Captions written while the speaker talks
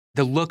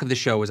The look of the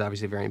show was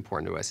obviously very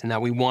important to us, and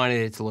that we wanted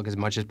it to look as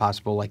much as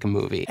possible like a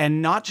movie. And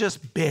not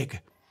just big,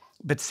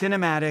 but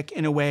cinematic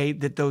in a way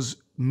that those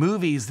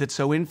movies that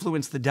so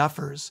influenced the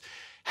Duffers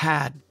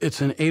had.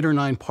 It's an 8 or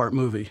 9 part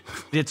movie.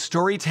 It's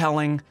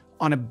storytelling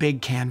on a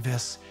big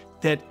canvas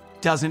that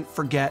doesn't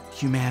forget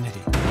humanity.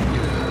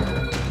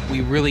 We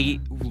really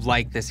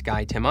liked this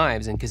guy, Tim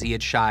Ives, and because he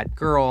had shot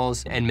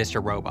Girls and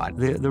Mr. Robot.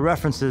 The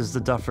references the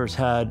Duffers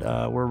had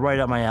were right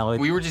up my alley.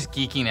 We were just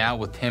geeking out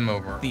with him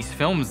over these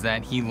films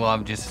that he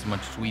loved just as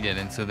much as we did,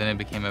 and so then it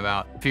became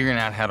about figuring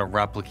out how to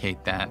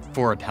replicate that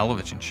for a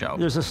television show.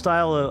 There's a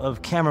style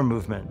of camera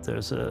movement.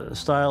 There's a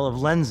style of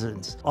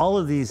lenses. All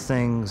of these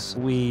things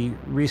we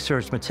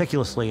researched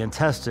meticulously and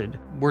tested.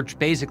 We're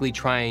basically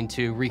trying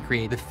to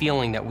recreate the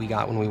feeling that we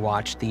got when we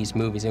watched these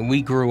movies, and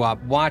we grew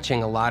up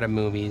watching a lot of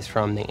movies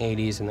from the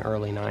 80s and the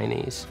early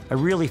 90s. I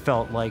really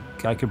felt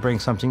like I could bring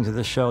something to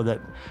the show that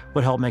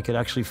would help make it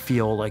actually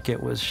feel like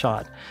it was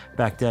shot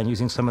back then,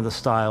 using some of the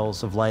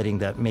styles of lighting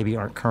that maybe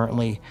aren't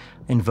currently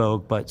in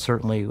vogue, but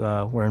certainly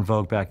were in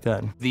vogue back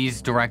then.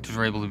 These directors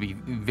were able to be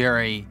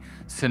very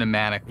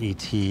cinematic.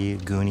 E.T.,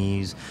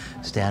 Goonies,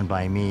 Stand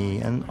By Me,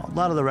 and a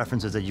lot of the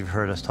references that you've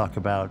heard us talk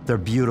about, they're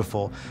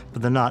beautiful,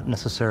 but they're not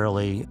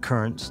necessarily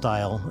current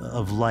style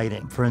of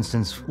lighting. For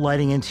instance,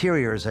 lighting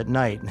interiors at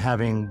night and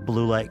having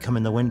blue light come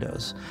in the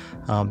windows.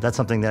 That's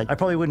something that I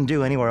probably wouldn't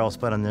do anywhere else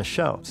but on this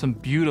show. Some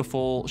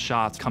beautiful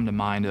shots come to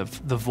mind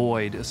of The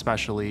Void,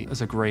 especially,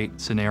 as a great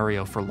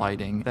scenario for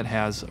lighting that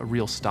has a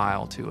real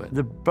style to it.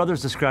 The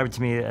brothers described it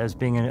to me as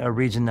being a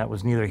region that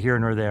was neither here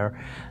nor there,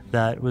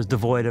 that was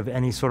devoid of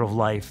any sort of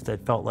life,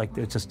 that felt like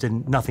it just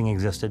nothing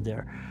existed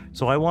there.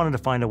 So I wanted to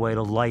find a way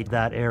to light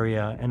that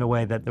area in a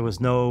way that there was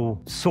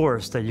no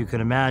source that you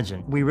could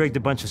imagine. We rigged a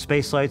bunch of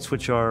space lights,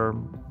 which are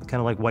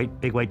kind of like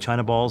big white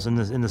China balls in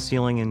the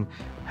ceiling, and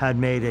had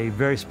made a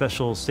very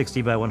special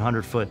 60 by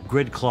 100 foot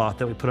grid cloth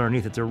that we put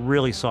underneath it to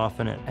really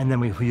soften it. And then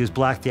we used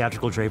black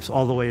theatrical drapes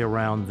all the way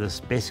around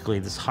basically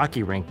this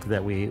hockey rink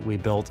that we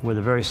built with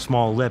a very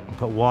small lip, and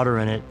put water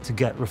in it to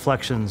get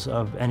reflections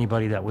of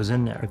anybody that was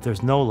in there. If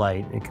there's no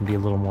light, it can be a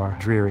little more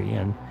dreary,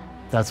 and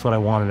that's what I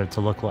wanted it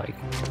to look like.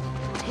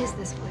 What is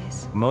this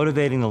place?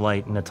 Motivating the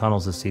light in the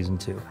tunnels of season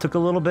 2. Took a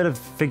little bit of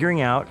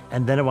figuring out,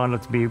 and then it wound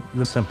up to be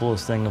the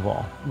simplest thing of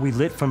all. We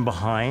lit from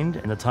behind,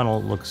 and the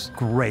tunnel looks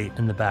great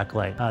in the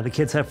backlight. The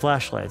kids have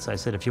flashlights. I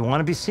said, if you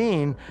want to be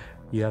seen,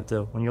 you have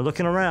to, when you're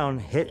looking around,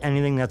 hit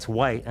anything that's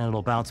white, and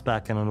it'll bounce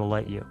back and it'll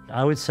light you.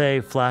 I would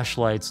say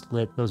flashlights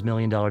lit those $1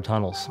 million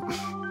tunnels.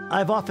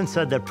 I've often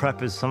said that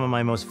prep is some of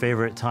my most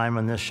favorite time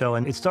on this show,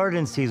 and it started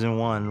in season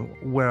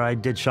 1, where I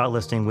did shot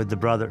listing with the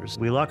brothers.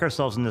 We lock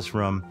ourselves in this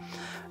room,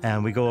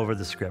 and we go over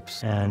the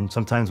scripts. And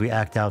sometimes we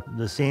act out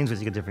the scenes, we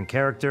take a different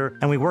character,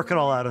 and we work it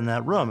all out in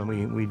that room,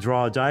 and we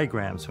draw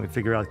diagrams, and we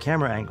figure out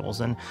camera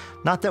angles. And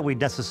not that we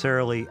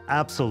necessarily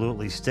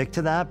absolutely stick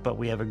to that, but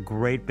we have a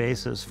great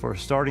basis for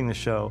starting the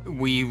show.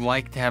 We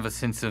like to have a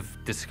sense of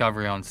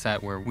discovery on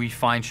set where we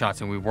find shots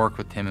and we work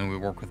with Tim and we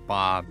work with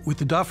Bob. With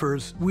the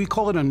Duffers, we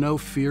call it a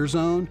no-fear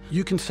zone.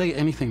 You can say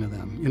anything to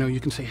them. You know, you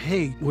can say,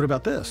 hey, what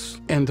about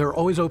this? And they're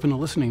always open to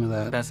listening to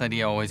that. Best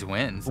idea always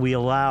wins. We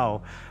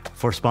allow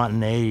for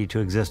spontaneity to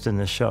exist in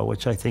this show,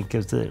 which I think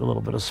gives it a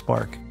little bit of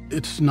spark.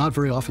 It's not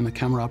very often that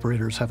camera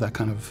operators have that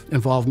kind of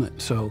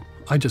involvement, so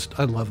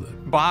I love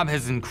it. Bob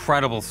has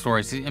incredible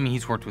stories. I mean,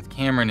 he's worked with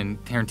Cameron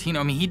and Tarantino.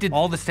 I mean, he did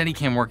all the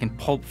Steadicam work in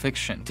Pulp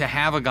Fiction. To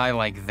have a guy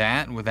like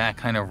that with that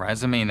kind of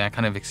resume and that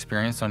kind of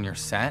experience on your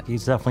set.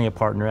 He's definitely a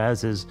partner,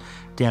 as is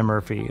Dan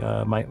Murphy,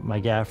 my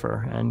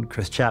gaffer, and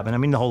Chris Chapman. I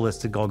mean, the whole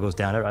list all goes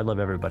down. I love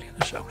everybody in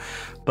the show.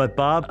 But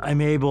Bob, I'm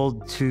able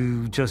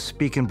to just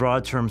speak in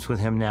broad terms with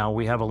him now.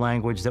 We have a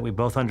language that we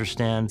both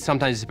understand.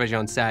 Sometimes, especially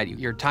on set,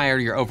 you're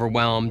tired, you're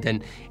overwhelmed,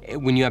 and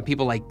when you have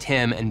people like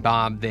Tim and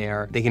Bob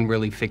there, they can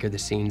really figure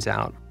the scenes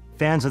out.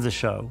 Fans of the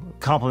show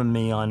compliment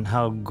me on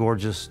how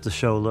gorgeous the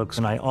show looks,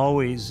 and I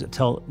always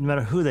tell, no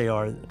matter who they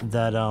are,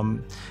 that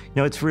you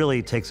know, it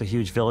really takes a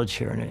huge village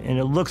here, and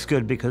it looks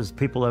good because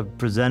people have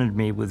presented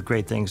me with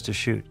great things to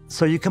shoot.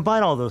 So you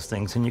combine all those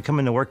things, and you come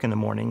into work in the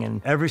morning,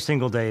 and every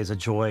single day is a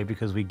joy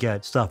because we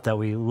get stuff that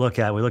we look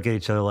at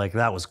each other like,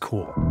 that was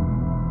cool.